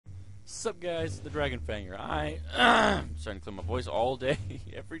Sup guys, the Dragon Fanger. I'm starting to clear my voice all day,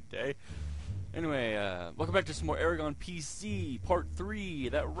 every day. Anyway, welcome back to some more Eragon PC, Part 3.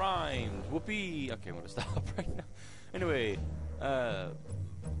 That rhymed. Whoopee. Okay, I'm gonna stop right now. Anyway,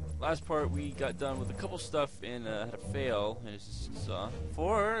 last part we got done with a couple stuff and had a fail, as you saw.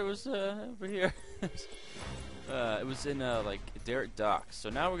 Before, it was over here. It was in like Daret Docks. So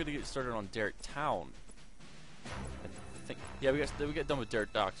now we're gonna get started on Daret Town. I think, yeah, we got done with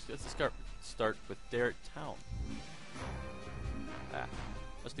Daret Docks. Let's start with Daret Town.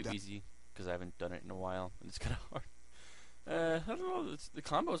 Let's do easy because I haven't done it in a while and it's kind of hard. I don't know. The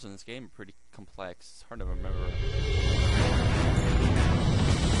combos in this game are pretty complex. It's hard to remember.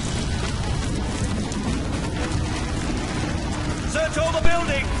 Search all the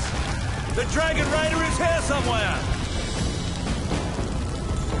buildings! The Dragon Rider is here somewhere!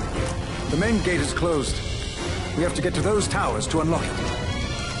 The main gate is closed. We have to get to those towers to unlock it.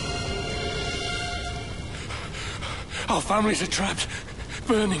 Our families are trapped,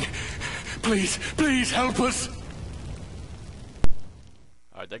 burning. Please, please help us!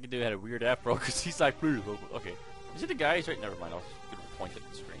 Alright, that dude had a weird afro because he's like, okay. Is it the guy? He's right. Never mind. I'll just point at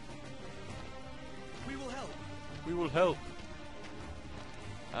the screen. We will help. We will help.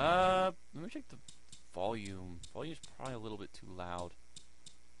 Let me check the volume. Volume's probably a little bit too loud.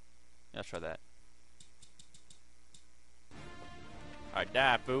 Yeah, let's try that. Alright,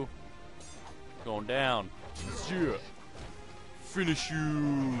 die, boo. Going down. Yeah. Finish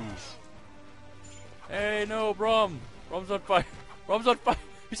you. Hey, no, Brom. Brom's on fire. Brom's on fire.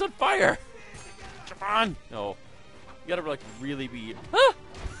 He's on fire. Come on. No. You gotta, like, really be... Ah!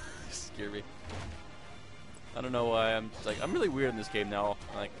 Scare me. I don't know why. I'm just like, I'm really weird in this game now.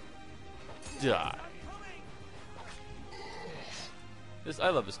 I'm like, die. I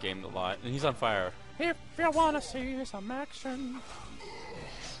love this game a lot. And he's on fire. If you wanna see some action.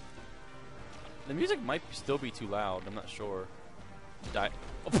 The music might still be too loud. I'm not sure. Die.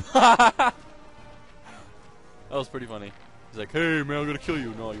 That was pretty funny. He's like, hey man, I'm gonna kill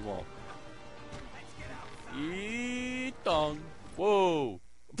you. No, you won't. Eat-dong. Whoa.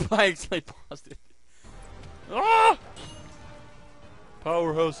 I accidentally paused it. Ah!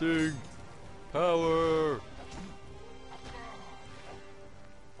 Powerhousing. Power.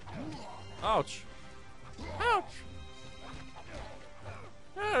 Ouch. Ouch.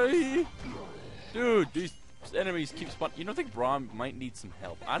 Hey. Dude, these enemies keep spawning. You don't think Braum might need some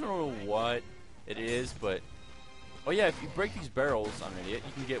help? I don't know what it is, but... Oh yeah, if you break these barrels, I'm an idiot,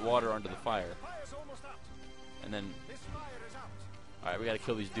 you can get water under the fire. And then... Alright, we gotta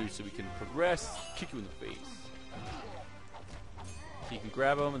kill these dudes so we can progress. Kick you in the face. So you can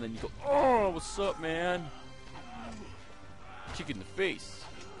grab them and then you go, oh, what's up, man? Kick in the face.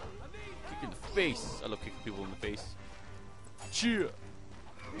 Kick in the face. I love kicking people in the face. Cheer.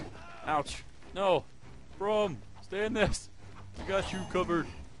 Ouch. No. Brom, stay in this. I got you covered.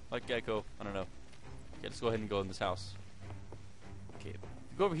 Like Gecko. I don't know. Okay, let's go ahead and go in this house. Okay. If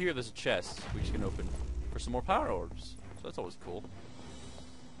you go over here, there's a chest we just can open for some more power orbs. So that's always cool.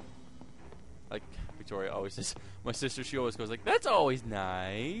 Like Victoria always says. My sister, she always goes like, that's always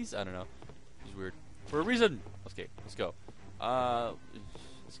nice. I don't know. She's weird. For a reason. Okay, let's go.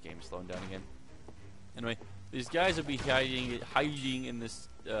 This game is slowing down again. Anyway, these guys will be hiding in this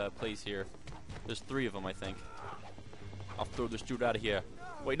place here. There's 3 of them, I think. I'll throw this dude out of here.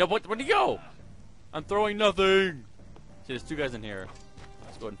 Wait, no, where'd he go? I'm throwing nothing. See, there's 2 guys in here.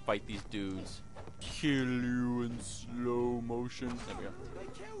 Let's go ahead and fight these dudes. Kill you in slow motion. There we go.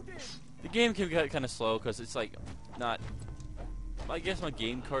 The game can get kind of slow because it's like not. I guess my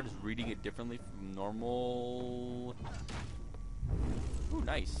game card is reading it differently from normal. Ooh,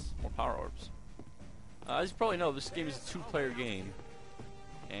 nice. More power orbs. As you probably know, this game is a 2-player game.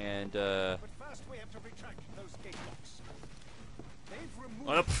 And, But first we have to retract those gate locks. They've removed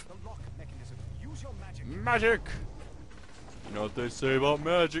up. the lock mechanism. Use your magic. Magic! You know what they say about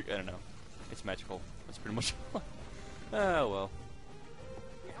magic? I don't know. It's magical. That's pretty much. Oh, well.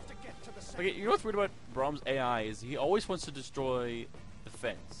 We have to get to the Okay, you know what's weird about Brom's AI is he always wants to destroy the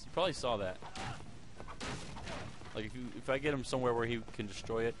fence. You probably saw that. Like if I get him somewhere where he can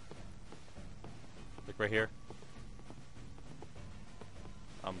destroy it, like right here.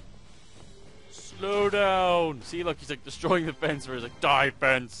 Slow down. See, look, he's like destroying the fence. Where he's like, die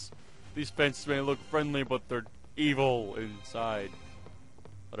fence. These fences may look friendly, but they're evil inside.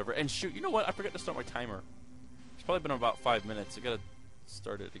 Whatever. And shoot, you know what? I forgot to start my timer. It's probably been about 5 minutes. I gotta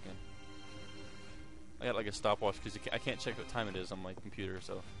start it again. I got like a stopwatch because I can't check what time it is on my computer,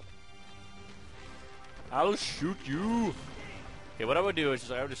 so. I'll shoot you. Okay, what I would do is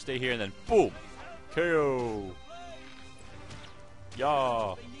just I would just stay here and then boom, KO.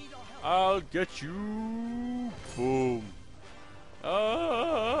 Yeah. I'll get you. Boom.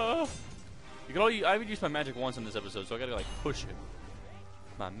 You can only, I haven't used my magic once in this episode, so I gotta like push it.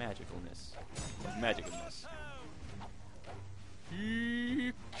 My magicalness. Magicalness.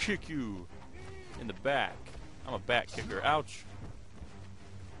 He kick you in the back. I'm a back kicker. Ouch.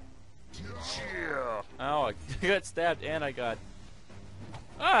 Yeah. Ow, I got stabbed and I got...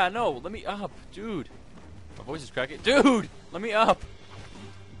 Ah, no, let me up, dude. My voice is cracking. Dude, let me up.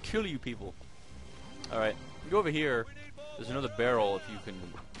 Kill you people. Alright, go over here. There's another barrel if you can...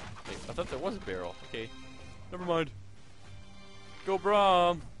 Wait, I thought there was a barrel. Okay, never mind. Go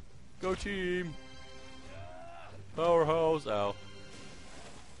Braum. Go team. Powerhouse. Ow.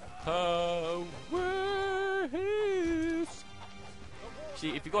 Powerhouse.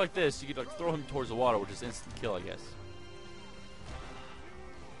 See, if you go like this, you can like throw him towards the water, which is instant kill, I guess.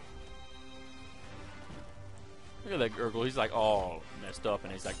 Look at that Urgle. He's like all messed up,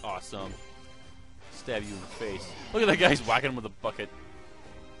 and he's like awesome. Stab you in the face. Look at that guy. He's whacking him with a bucket.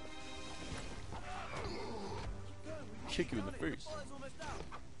 Kick you in the face.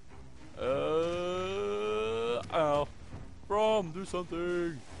 Ow. Brom, do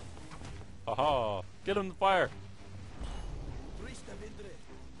something. Haha. Get him in the fire.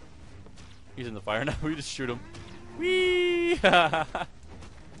 He's in the fire now. We just shoot him. Whee! Get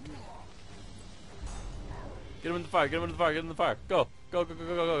him in the fire. Get him in the fire. Get him in the fire. Go. Go, go, go,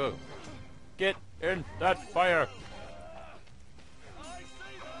 go, go, go, go. Get in that fire.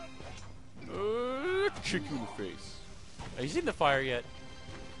 Kick you in the face. Have you seen the fire yet?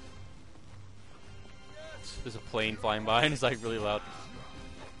 There's a plane flying by and it's like really loud.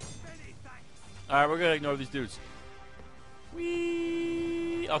 Alright, we're gonna ignore these dudes.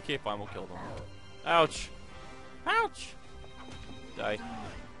 Whee! Okay, fine, we'll kill them. Ouch! Ouch! Die.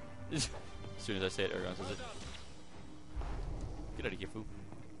 As soon as I say it, Eragon says it. Get out of here, fool.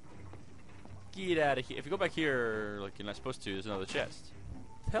 Get out of here. If you go back here, like you're not supposed to, there's another chest.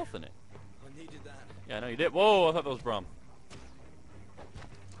 With health in it. I needed that. Yeah, I know you did. Whoa, I thought that was Braum.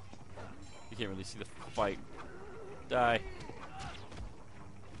 You can't really see the fight. Die.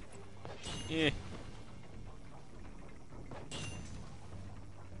 Yeah.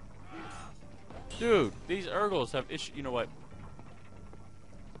 Dude, these Urgles have issue. You know what?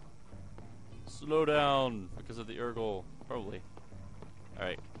 Slow down because of the Urgle. Probably.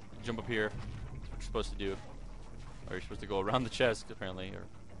 Alright. Jump up here. That's what you're supposed to do. Or you're supposed to go around the chest, apparently. Or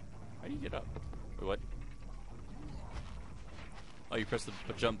how do you get up? Wait, what? Oh, you press the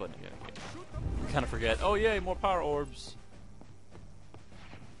jump button again. Okay. I kind of forget. Oh, yay, more power orbs.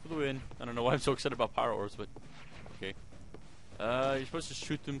 For the win. I don't know why I'm so excited about power orbs, but okay. You're supposed to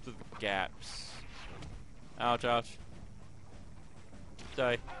shoot them through the gaps. Ouch, ouch.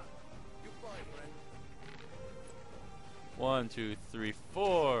 Die. 1, 2, 3,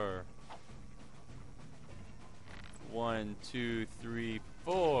 4. 1, 2, 3,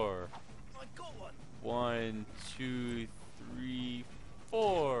 4. 1, 2, 3,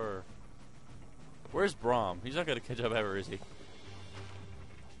 4. Where's Braum? He's not gonna catch up ever, is he?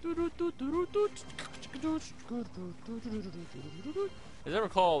 As I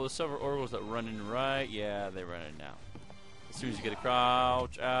recall, the several Orgles that run in right. Yeah, they run in now. As soon as you get a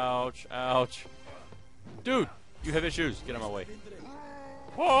crouch, ouch, ouch. Dude, you have issues. Get out of my way.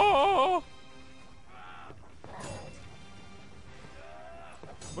 Whoa!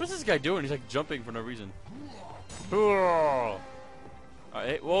 What is this guy doing? He's like jumping for no reason. Whoa!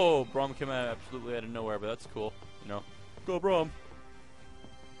 Braum came out absolutely out of nowhere, but that's cool. You know, go Braum.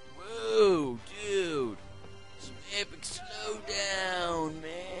 Whoa, dude! Some epic slowdown,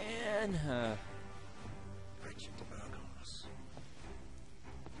 man.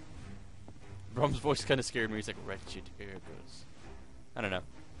 Braum's voice kind of scared me. He's like, wretched Urgles. I don't know.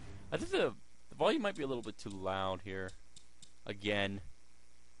 I think the volume might be a little bit too loud here. Again.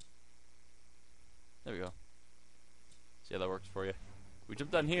 There we go. See how that works for you. We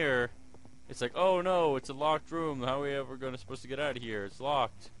jump down here. It's like, oh no, it's a locked room. How are we ever supposed to get out of here? It's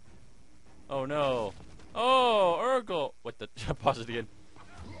locked. Oh no. Oh, Urgle. What the? Pause it again.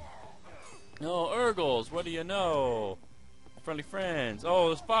 No, Urgles. What do you know? Friendly friends. Oh,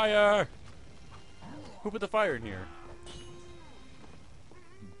 there's fire. Who put the fire in here?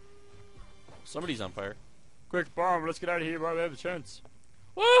 Somebody's on fire. Quick, bomb. Let's get out of here while we have a chance.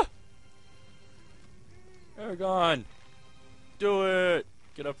 Whoa! Eragon. Do it.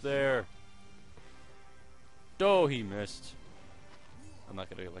 Get up there. Oh, he missed. I'm not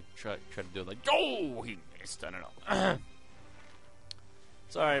gonna like try to do it like, oh, he missed. I don't know.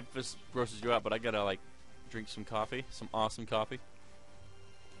 Sorry if this grosses you out, but I gotta like drink some coffee, some awesome coffee.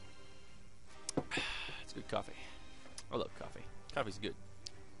 It's good coffee. I love coffee. Coffee's good.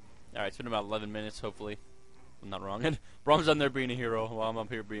 Alright, it's been about 11 minutes, hopefully. I'm not wrong. And Brom's on there being a hero while I'm up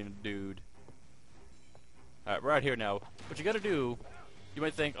here being a dude. Alright, we're out here now. What you gotta do, you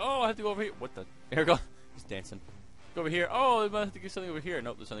might think, oh, I have to go over here. What the? Eragon? He's dancing. Go over here. Oh, I might have to get something over here.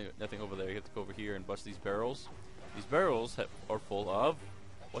 Nope, there's nothing over there. You have to go over here and bust these barrels. These barrels are full of...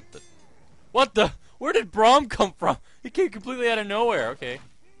 What the? What the? Where did Brom come from? He came completely out of nowhere. Okay.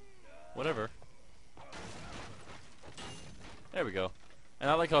 Whatever. There we go. And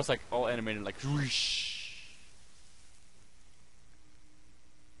I like how it's like all animated, like whoosh.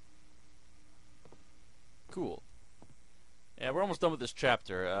 Cool. Yeah, we're almost done with this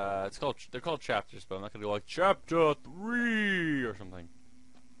chapter. They're called chapters, but I'm not gonna go like chapter 3 or something.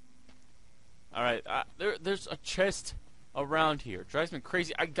 All right, there's a chest around here. It drives me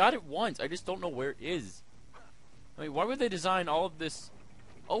crazy. I got it once. I just don't know where it is. I mean, why would they design all of this?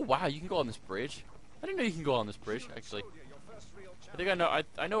 Oh wow, you can go on this bridge. I didn't know you can go on this bridge. Actually, I think I know.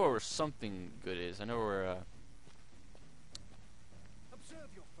 I know where something good is. I know where.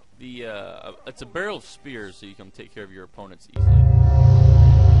 It's a barrel of spears, so you can take care of your opponents easily.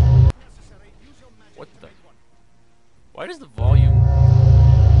 What the? Why does the volume?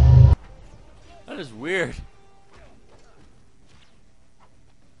 That is weird.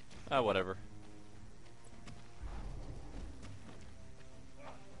 Ah, whatever.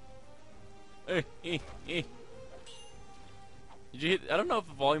 Did you hit? I don't know if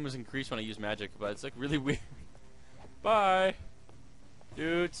the volume was increased when I use magic, but it's like really weird. Bye,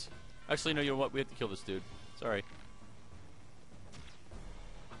 dudes. Actually, no. You know what? We have to kill this dude. Sorry.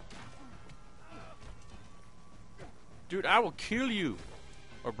 Dude, I will kill you.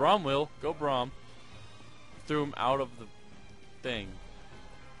 Or Brom will. Go Brom. Threw him out of the thing.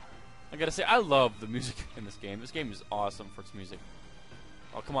 I gotta say, I love the music in this game. This game is awesome for its music.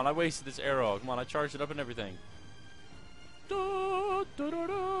 Oh, come on. I wasted this arrow. Come on. I charged it up and everything.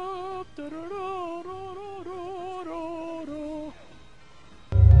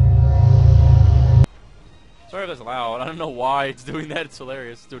 Sorry if that's loud. I don't know why it's doing that. It's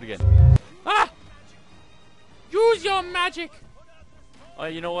hilarious. Let's do it again. Ah! Use your magic! Oh,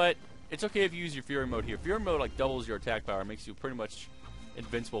 you know what? It's okay if you use your Fury mode here. Fury mode like doubles your attack power. Makes you pretty much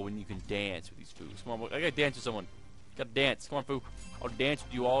invincible when you can dance with these foos. Come on, I gotta dance with someone. Gotta dance. Come on, foo. I'll dance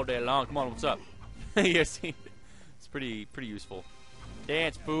with you all day long. Come on, what's up? Yes, it's pretty useful.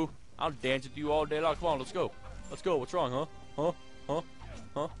 Dance, foo. I'll dance with you all day long. Come on, let's go. Let's go. What's wrong, huh?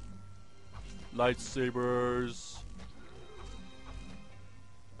 Huh? Lightsabers.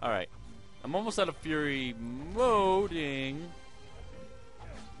 Alright. I'm almost out of Fury moding.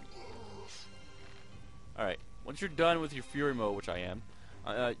 Alright. Once you're done with your Fury mode, which I am,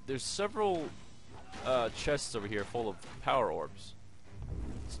 there's several chests over here full of power orbs.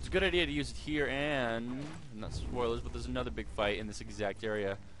 So it's a good idea to use it here, and not spoilers, but there's another big fight in this exact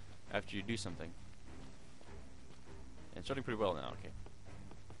area after you do something. And it's running pretty well now, okay.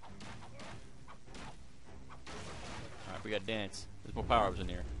 Alright, we got dance. There's more power orbs in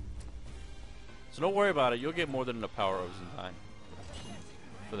here. So don't worry about it, you'll get more than enough power orbs in time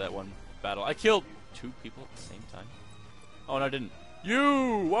for that one battle. I killed 2 people at the same time. Oh, no, I didn't.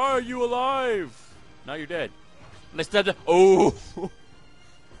 You! Why are you alive? Now you're dead. And I stabbed him. Oh!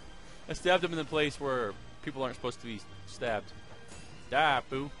 I stabbed him in the place where people aren't supposed to be stabbed. Die,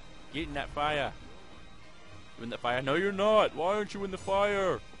 boo. Get in that fire. You in that fire? No, you're not. Why aren't you in the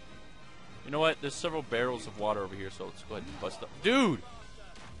fire? You know what? There's several barrels of water over here, so let's go ahead and bust up. Dude!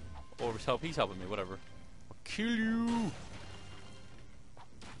 Or he's helping me, whatever. I'll kill you!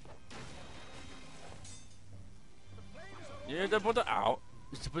 Yeah, put the out.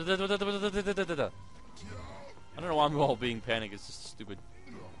 I don't know why I'm all being panicked. It's just stupid.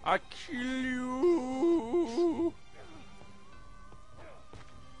 I kill you.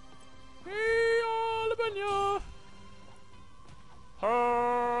 Hey, Alabama.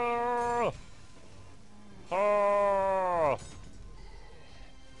 Ha. Ha.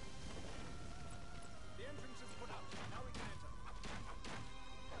 The entrance is put out. Now we can enter.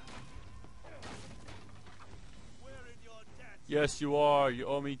 We're in your debt. Yes, you are. You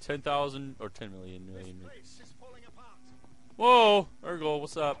owe me 10,000 or 10 million. This place is falling apart. Whoa, Ergol,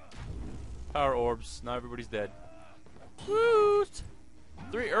 what's up? Power orbs. Now everybody's dead. Woot!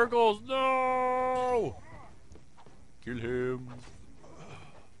 3 Ergols. No! Kill him.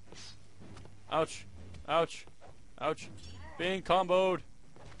 Ouch. Ouch. Ouch. Being comboed.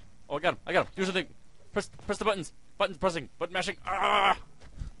 Oh, I got him. I got him. Do something. Press the buttons. Buttons pressing. Button mashing. Ah!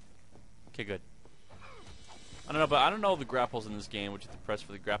 Okay, good. I don't know, but I don't know the grapples in this game. What you have to press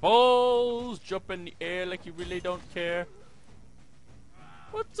for the grapples? Jump in the air like you really don't care.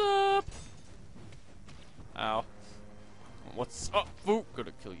 What's up? Ow. What's up, Foo?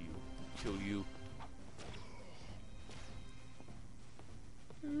 Gonna kill you. Kill you.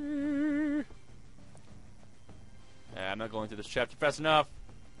 I'm not going through this chapter fast enough.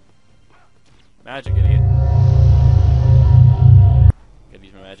 Magic, idiot. Gotta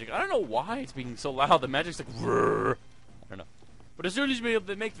use my magic. I don't know why it's being so loud. The magic's like, Rrr. I don't know. But as soon as you be able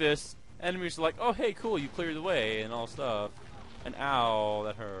to make this, enemies are like, oh, hey, cool, you cleared the way and all stuff. And ow,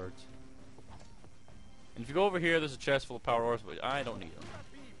 that hurts. And if you go over here, there's a chest full of power orbs, but I don't need them.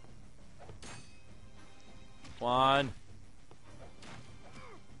 Come on.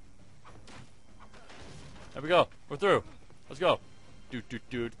 There we go. We're through. Let's go. Let's go. Let's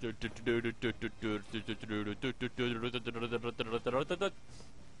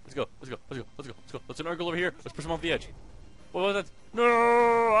go. Let's go. Let's go. Let's go. Let's an Urgle over here. Let's push him off the edge. What was that? No,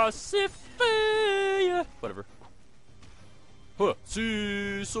 Asifia. Whatever. Huh.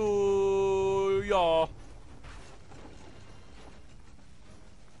 See, so yeah.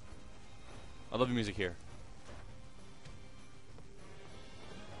 I love the music here.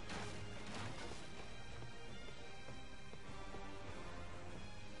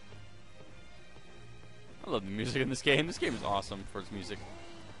 I love the music in this game. This game is awesome for its music.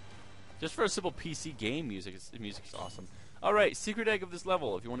 Just for a simple PC game, music is awesome. Alright, secret egg of this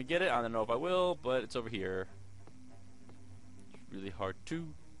level. If you want to get it, I don't know if I will, but it's over here. It's really hard to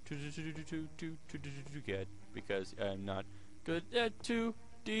get because I'm not good at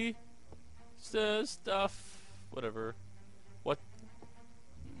 2D stuff. Whatever. What?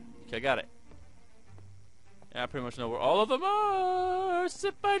 Okay, I got it. Yeah, I pretty much know where all of them are.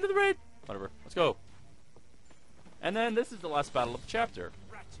 Sit by to the right. Whatever. Let's go. And then this is the last battle of the chapter.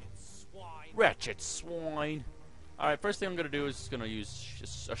 Ratchet swine. Alright, first thing I'm going to do is going to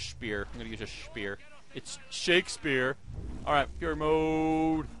use a spear. I'm going to use a spear. It's Shakespeare. Alright, pure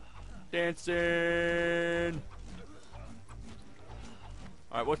mode. Dancing.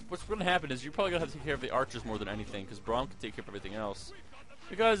 Alright, what's going to happen is you're probably going to have to take care of the archers more than anything, because Braum can take care of everything else.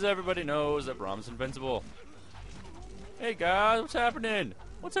 Because everybody knows that Braum's invincible. Hey guys, what's happening?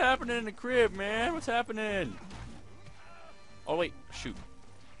 What's happening in the crib, man? What's happening? Oh wait, shoot.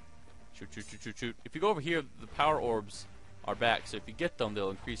 Shoot. If you go over here, the power orbs are back, so if you get them, they'll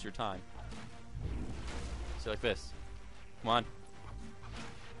increase your time. So like this. Come on.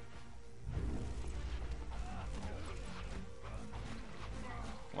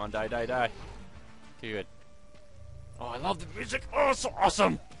 Come on, die. Okay, good. Oh, I love the music. Oh, it's so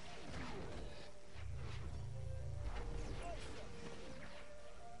awesome.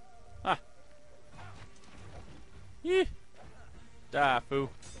 Ah. Yeah. Die, foo.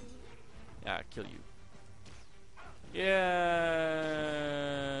 Yeah, I'll kill you.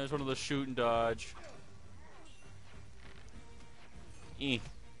 Yeah, it's one of those shoot and dodge. Oh,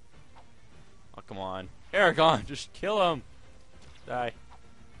 come on. Eragon, just kill him. Die.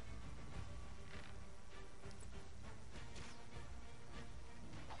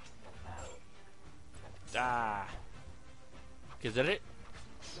 Die. Is that it?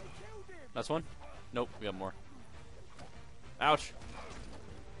 Last one? Nope, we got more. Ouch.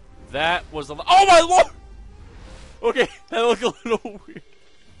 That was a oh my lord! Okay, that looked a little weird.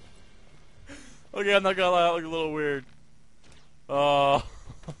 Okay, I'm not gonna lie, that looked a little weird. Oh,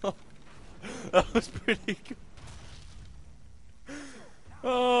 that was pretty good.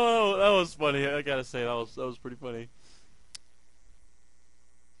 Oh, that was funny. I gotta say, that was pretty funny.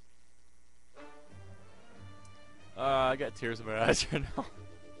 I got tears in my eyes right now.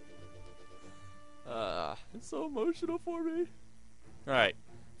 It's so emotional for me. Alright.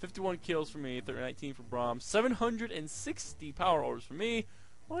 51 kills for me, 19 for Braum, 760 power orbs for me,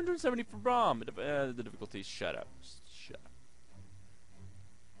 170 for Braum. The difficulty, shut up. Shut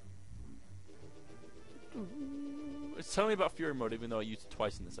up. It's telling me about Fury Mode, even though I used it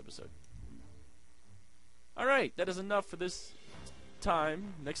twice in this episode. Alright, that is enough for this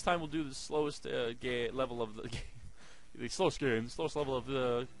time. Next time we'll do the slowest level of the game. The slowest level of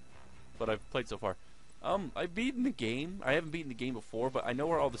the what I've played so far. I've beaten the game. I haven't beaten the game before, but I know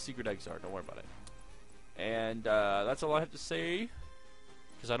where all the secret eggs are. Don't worry about it. And that's all I have to say.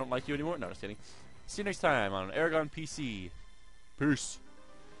 Because I don't like you anymore. No, just kidding. See you next time on Eragon PC. Peace.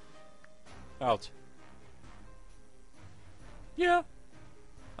 Out. Yeah.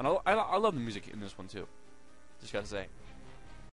 And I love the music in this one too. Just gotta say.